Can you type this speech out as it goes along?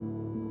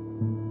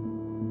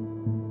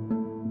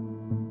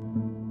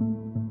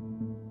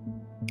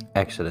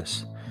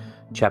Exodus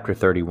chapter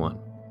 31.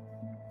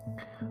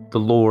 The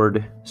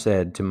Lord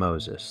said to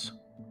Moses,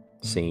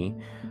 "See,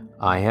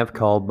 I have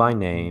called by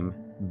name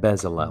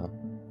Bezalel,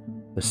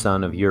 the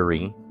son of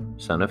Uri,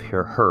 son of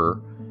Hur,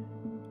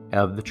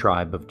 of the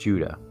tribe of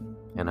Judah,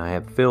 and I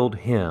have filled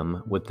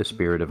him with the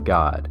Spirit of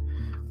God,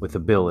 with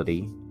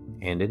ability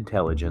and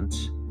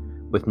intelligence,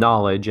 with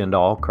knowledge and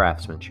all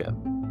craftsmanship,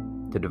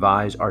 to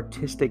devise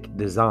artistic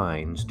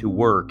designs, to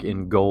work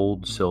in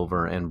gold,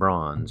 silver, and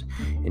bronze,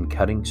 in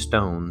cutting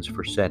stones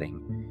for setting,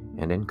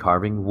 and in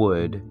carving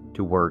wood,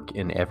 to work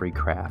in every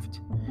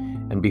craft.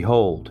 And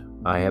behold,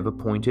 I have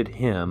appointed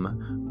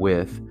him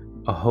with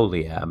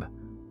Aholiab,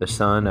 the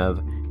son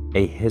of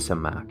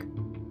Ahisamach,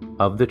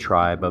 of the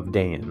tribe of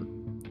Dan.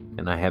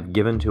 And I have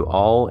given to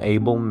all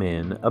able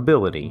men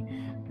ability,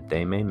 that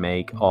they may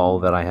make all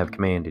that I have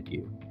commanded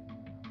you: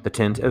 the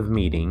tent of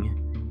meeting,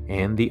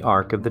 and the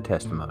ark of the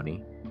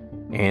testimony,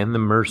 and the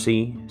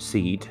mercy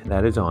seat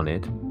that is on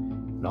it,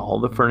 and all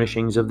the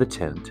furnishings of the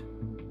tent,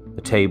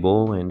 the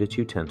table and its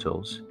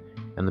utensils,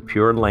 and the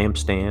pure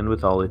lampstand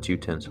with all its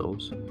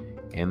utensils,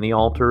 and the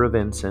altar of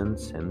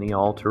incense, and the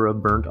altar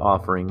of burnt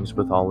offerings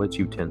with all its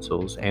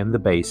utensils, and the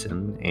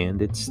basin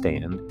and its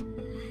stand,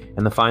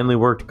 and the finely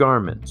worked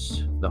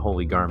garments, the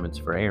holy garments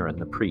for Aaron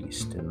the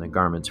priest, and the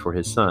garments for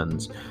his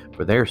sons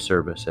for their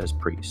service as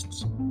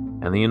priests,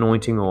 and the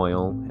anointing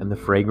oil, and the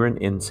fragrant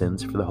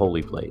incense for the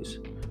holy place.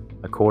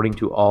 According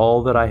to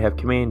all that I have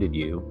commanded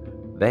you,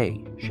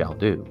 they shall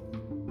do."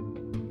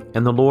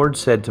 And the Lord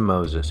said to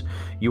Moses,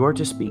 "You are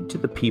to speak to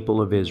the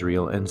people of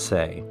Israel and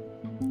say,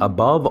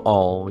 Above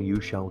all you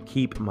shall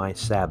keep my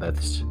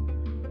Sabbaths,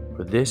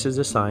 for this is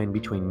a sign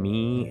between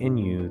me and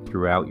you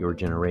throughout your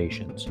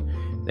generations,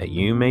 that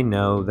you may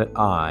know that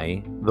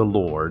I, the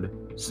Lord,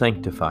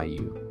 sanctify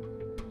you.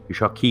 You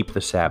shall keep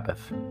the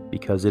Sabbath,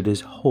 because it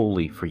is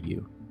holy for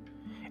you.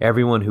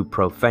 Everyone who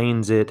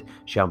profanes it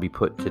shall be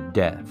put to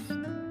death.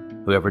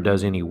 Whoever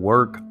does any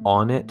work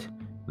on it,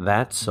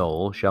 that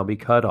soul shall be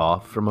cut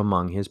off from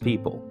among his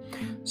people.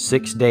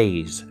 6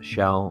 days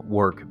shall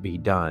work be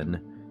done,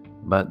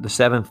 but the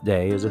seventh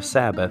day is a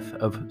Sabbath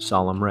of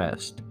solemn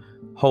rest,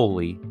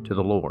 holy to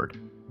the Lord.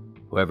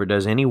 Whoever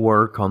does any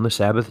work on the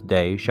Sabbath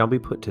day shall be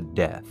put to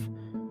death.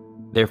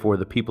 Therefore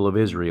the people of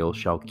Israel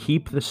shall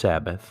keep the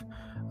Sabbath,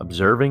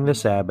 observing the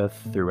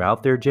Sabbath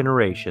throughout their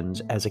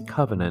generations as a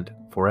covenant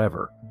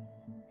forever.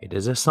 It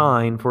is a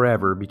sign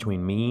forever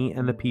between me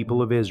and the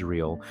people of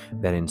Israel,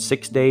 that in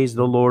 6 days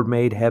the Lord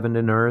made heaven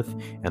and earth,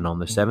 and on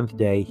the seventh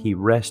day he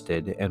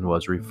rested and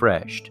was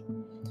refreshed.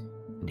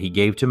 And he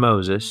gave to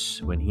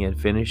Moses, when he had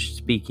finished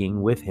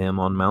speaking with him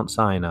on Mount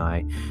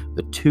Sinai,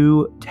 the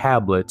 2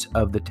 tablets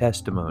of the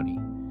testimony,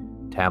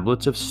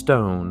 tablets of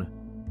stone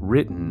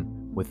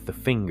written with the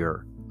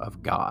finger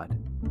of God.